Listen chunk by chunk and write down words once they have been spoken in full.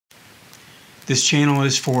This channel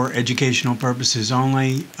is for educational purposes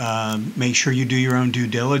only. Make sure you do your own due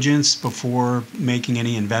diligence before making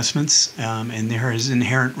any investments, and there is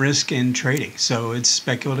inherent risk in trading, so it's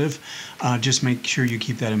speculative. Just make sure you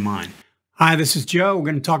keep that in mind. Hi, this is Joe. We're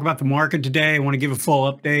going to talk about the market today. I want to give a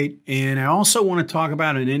full update, and I also want to talk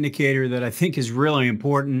about an indicator that I think is really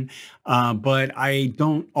important, but I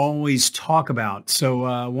don't always talk about. So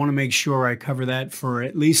I want to make sure I cover that for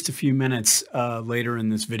at least a few minutes later in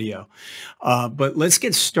this video. But let's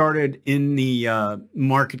get started in the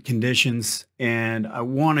market conditions, and I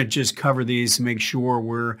want to just cover these to make sure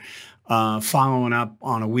we're following up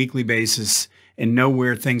on a weekly basis and know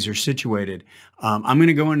where things are situated. I'm going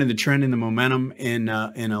to go into the trend and the momentum in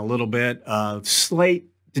a little bit. Slight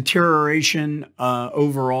deterioration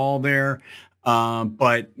overall there,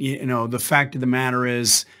 but you know, the fact of the matter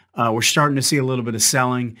is we're starting to see a little bit of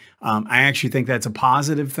selling. I actually think that's a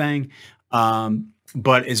positive thing.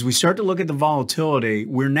 But as we start to look at the volatility,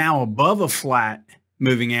 we're now above a flat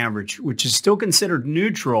moving average, which is still considered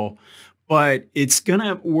neutral, but it's going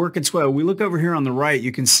to work its way. We look over here on the right,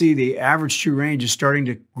 you can see the average true range is starting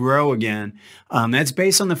to grow again. That's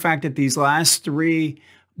based on the fact that these last three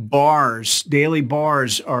bars, daily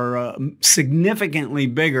bars, are significantly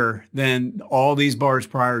bigger than all these bars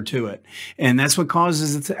prior to it. And that's what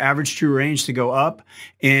causes its average true range to go up.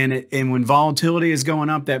 And when volatility is going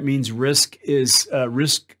up, that means risk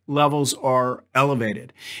levels are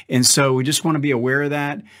elevated. And so we just want to be aware of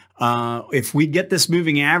that. If we get this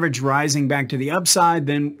moving average rising back to the upside,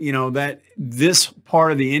 then you know that this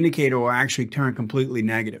part of the indicator will actually turn completely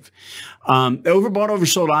negative. The overbought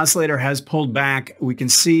oversold oscillator has pulled back. We can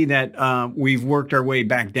see that we've worked our way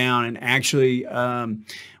back down, and actually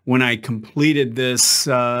when I completed this,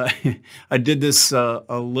 I did this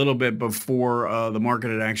a little bit before the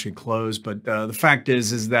market had actually closed. But the fact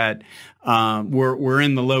is that we're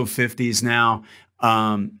in the low 50s now.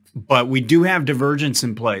 But we do have divergence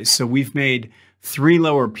in place. So we've made three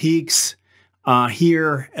lower peaks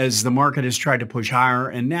here as the market has tried to push higher.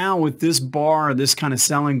 And now with this bar, this kind of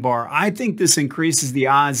selling bar, I think this increases the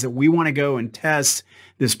odds that we want to go and test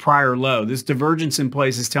this prior low. This divergence in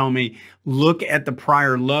place is telling me, look at the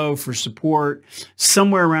prior low for support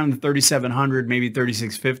somewhere around the 3,700, maybe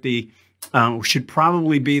 3,650 should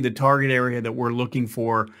probably be the target area that we're looking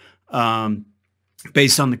for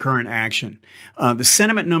based on the current action. The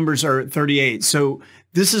sentiment numbers are at 38. So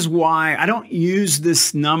this is why I don't use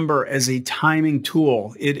this number as a timing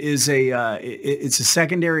tool. It is it's a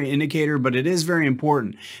secondary indicator, but it is very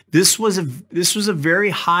important. This was a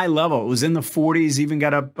very high level. It was in the 40s, even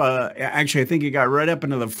got up, actually I think it got right up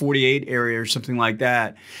into the 48 area or something like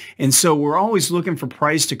that. And so we're always looking for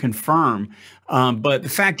price to confirm. But the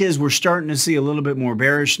fact is we're starting to see a little bit more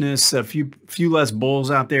bearishness, a few less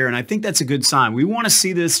bulls out there, and I think that's a good sign. We want to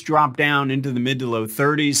see this drop down into the mid to low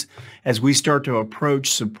 30s as we start to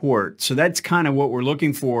approach support. So that's kind of what we're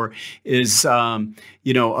looking for is,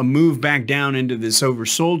 you know, a move back down into this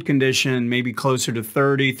oversold condition, maybe closer to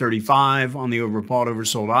 30, 35 on the overbought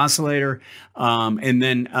oversold oscillator, and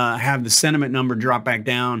then have the sentiment number drop back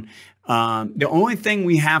down. The only thing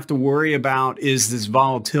we have to worry about is this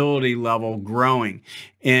volatility level growing.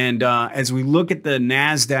 And as we look at the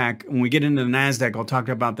NASDAQ, when we get into the NASDAQ, I'll talk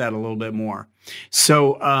about that a little bit more.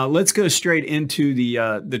 So let's go straight into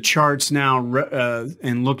the charts now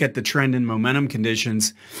and look at the trend and momentum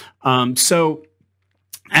conditions. So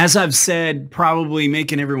as I've said, probably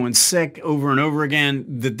making everyone sick over and over again,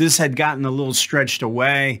 that this had gotten a little stretched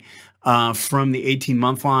away from the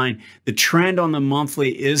 18-month line. The trend on the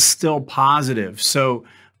monthly is still positive. So,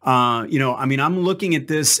 you know, I mean, I'm looking at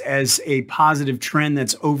this as a positive trend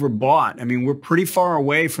that's overbought. I mean, we're pretty far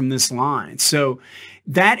away from this line. So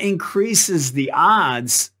that increases the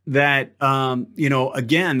odds that, you know,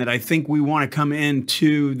 again, that I think we want to come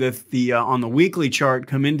into the on the weekly chart,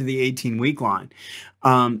 come into the 18-week line.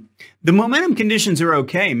 The momentum conditions are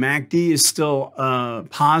okay. MACD is still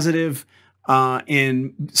positive.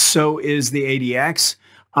 And so is the ADX.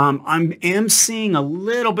 I am seeing a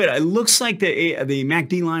little bit. It looks like the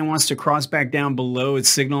MACD line wants to cross back down below its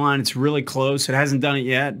signal line. It's really close. It hasn't done it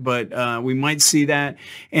yet, but we might see that.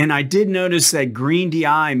 And I did notice that green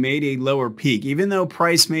DI made a lower peak. Even though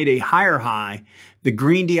price made a higher high, the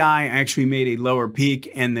green DI actually made a lower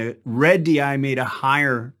peak, and the red DI made a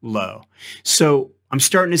higher low. So I'm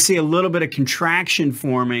starting to see a little bit of contraction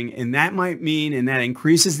forming, and that might mean, and that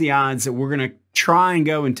increases the odds that we're going to try and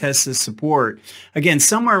go and test this support again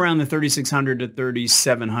somewhere around the 3,600 to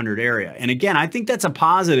 3,700 area. And again, I think that's a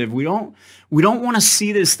positive. We don't want to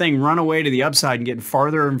see this thing run away to the upside and get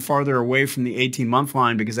farther and farther away from the 18-month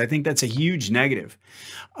line, because I think that's a huge negative.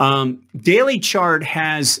 Daily chart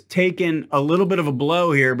has taken a little bit of a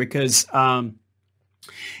blow here because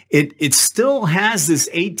it still has this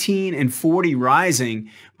 18 and 40 rising,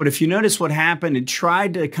 but if you notice what happened, it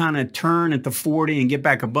tried to kind of turn at the 40 and get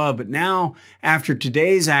back above. But now, after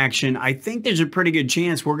today's action, I think there's a pretty good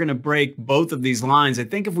chance we're going to break both of these lines. I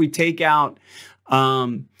think if we take out,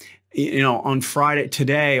 on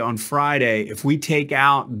Friday, if we take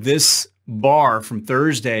out this bar from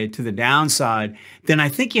Thursday to the downside, then I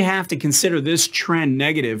think you have to consider this trend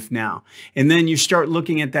negative now. And then you start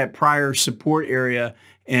looking at that prior support area.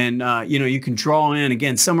 And, you can draw in,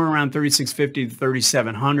 again, somewhere around 3,650 to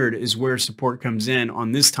 3,700 is where support comes in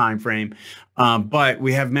on this time frame. But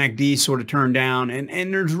we have MACD sort of turned down,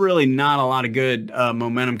 and there's really not a lot of good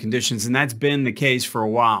momentum conditions, and that's been the case for a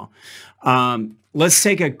while. Let's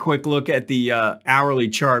take a quick look at the hourly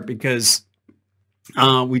chart, because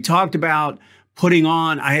we talked about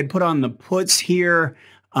I had put on the puts here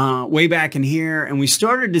way back in here, and we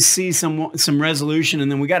started to see some resolution, and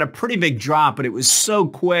then we got a pretty big drop, but it was so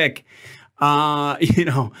quick. Sometimes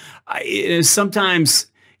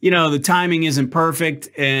the timing isn't perfect,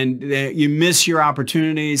 and you miss your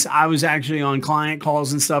opportunities. I was actually on client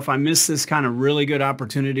calls and stuff. I missed this kind of really good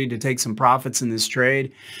opportunity to take some profits in this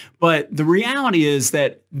trade. But the reality is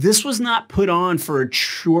that this was not put on for a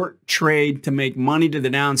short trade to make money to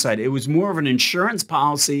the downside. It was more of an insurance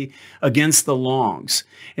policy against the longs.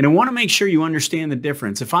 And I want to make sure you understand the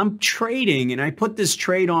difference. If I'm trading and I put this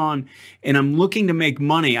trade on and I'm looking to make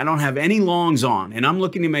money, I don't have any longs on, and I'm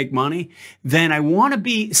looking to make money, then I want to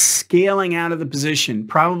be scaling out of the position,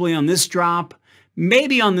 probably on this drop,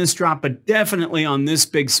 maybe on this drop, but definitely on this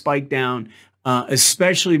big spike down,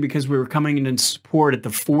 especially because we were coming into support at the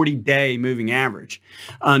 40-day moving average.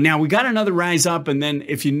 Now, we got another rise up, and then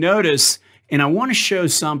if you notice, and I want to show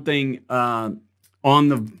something on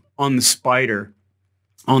the spider,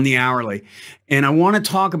 on the hourly. And I want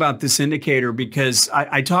to talk about this indicator because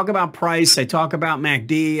I talk about price, I talk about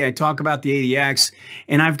MACD, I talk about the ADX,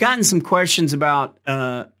 and I've gotten some questions about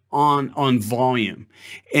on volume.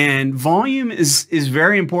 And volume is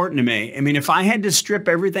very important to me. I mean, if I had to strip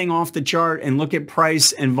everything off the chart and look at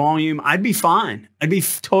price and volume, I'd be fine. I'd be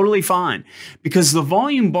totally fine, because the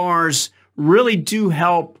volume bars really do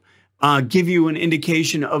help give you an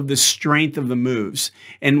indication of the strength of the moves.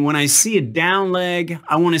 And when I see a down leg,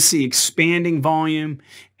 I want to see expanding volume.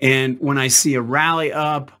 And when I see a rally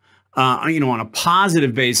up, on a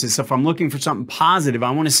positive basis, if I'm looking for something positive, I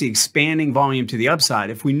want to see expanding volume to the upside.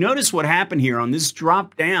 If we notice what happened here on this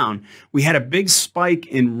drop down, we had a big spike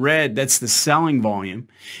in red. That's the selling volume.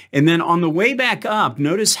 And then on the way back up,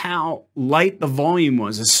 notice how light the volume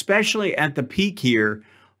was, especially at the peak here.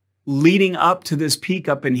 Leading up to this peak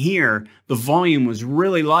up in here, the volume was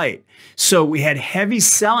really light. So we had heavy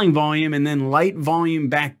selling volume and then light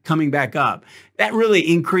volume coming back up. That really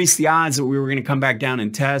increased the odds that we were going to come back down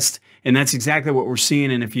and test. And that's exactly what we're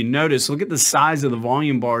seeing. And if you notice, look at the size of the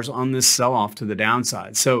volume bars on this sell-off to the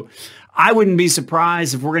downside. So I wouldn't be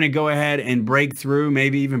surprised if we're going to go ahead and break through,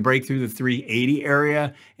 maybe even break through the 380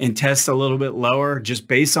 area and test a little bit lower, just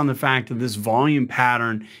based on the fact that this volume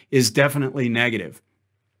pattern is definitely negative.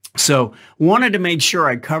 So wanted to make sure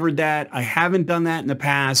I covered that. I haven't done that in the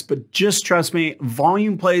past, but just trust me,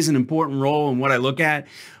 volume plays an important role in what I look at.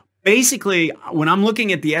 Basically, when I'm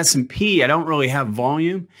looking at the S&P, I don't really have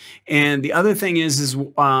volume. And the other thing is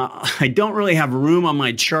I don't really have room on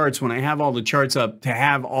my charts when I have all the charts up to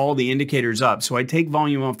have all the indicators up. So I take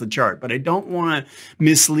volume off the chart, but I don't want to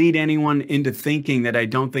mislead anyone into thinking that I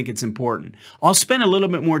don't think it's important. I'll spend a little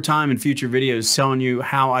bit more time in future videos telling you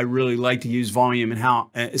how I really like to use volume and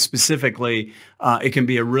how specifically it can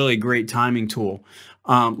be a really great timing tool.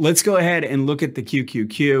 Let's go ahead and look at the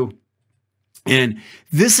QQQ. And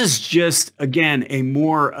this is just, again, a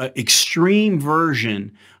more extreme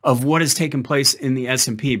version of what has taken place in the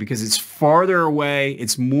S&P, because it's farther away,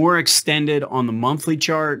 it's more extended on the monthly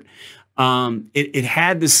chart. It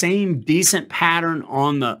had the same decent pattern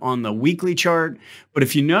on the weekly chart, but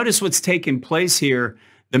if you notice what's taking place here,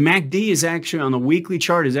 the MACD is actually on the weekly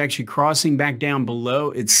chart is actually crossing back down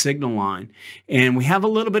below its signal line, and we have a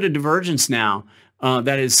little bit of divergence now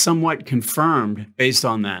that is somewhat confirmed based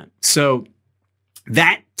on that. So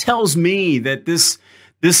that tells me that this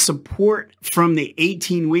support from the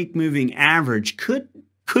 18-week moving average could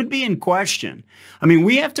could be in question. I mean,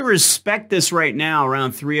 we have to respect this right now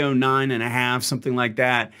around 309.5, something like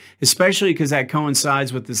that, especially because that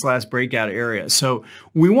coincides with this last breakout area. So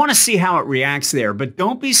we want to see how it reacts there, but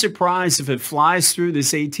don't be surprised if it flies through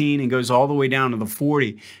this 18 and goes all the way down to the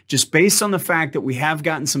 40, just based on the fact that we have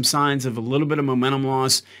gotten some signs of a little bit of momentum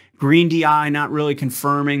loss. Green DI not really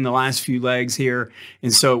confirming the last few legs here.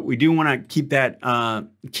 And so we do want to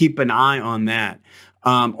keep an eye on that.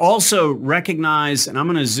 Also recognize, and I'm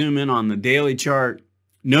going to zoom in on the daily chart.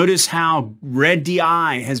 Notice how red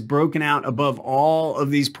DI has broken out above all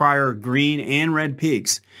of these prior green and red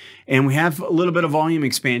peaks. And we have a little bit of volume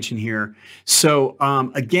expansion here. So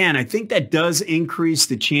again, I think that does increase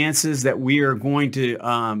the chances that we are going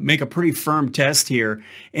to make a pretty firm test here.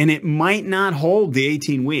 And it might not hold the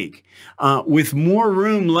 18-week. With more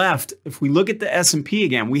room left, if we look at the S&P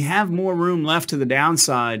again, we have more room left to the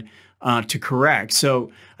downside to correct.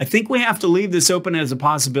 So I think we have to leave this open as a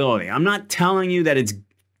possibility. I'm not telling you that it's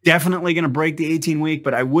definitely going to break the 18-week,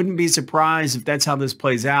 but I wouldn't be surprised if that's how this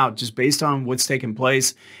plays out, just based on what's taken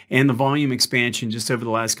place and the volume expansion just over the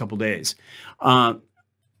last couple days.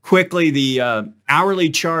 Quickly, the hourly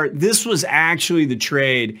chart. This was actually the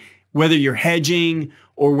trade, whether you're hedging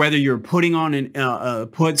or whether you're putting on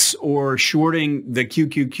puts or shorting the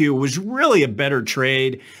QQQ, was really a better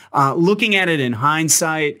trade. Looking at it in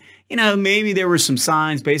hindsight, you know, maybe there were some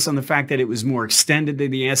signs based on the fact that it was more extended than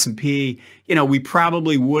the S&P. You know, we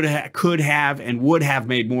probably could have and would have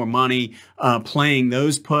made more money playing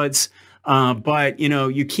those puts. But, you know,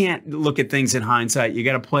 you can't look at things in hindsight. You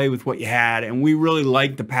got to play with what you had. And we really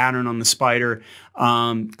liked the pattern on the spider.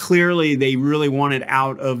 Clearly, they really wanted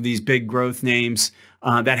out of these big growth names.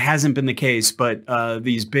 That hasn't been the case, but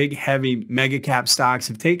these big, heavy mega cap stocks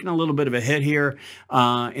have taken a little bit of a hit here.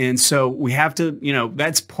 And so we have to, you know,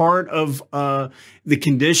 that's part of the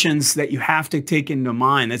conditions that you have to take into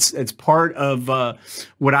mind. That's part of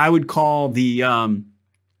what I would call the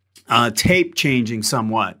tape changing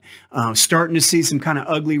somewhat. Starting to see some kind of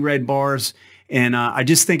ugly red bars. And I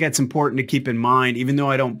just think that's important to keep in mind. Even though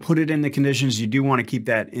I don't put it in the conditions, you do want to keep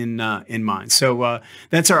that in mind. So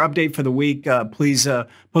that's our update for the week. Please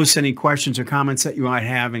post any questions or comments that you might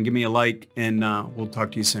have and give me a like, and we'll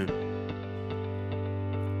talk to you soon.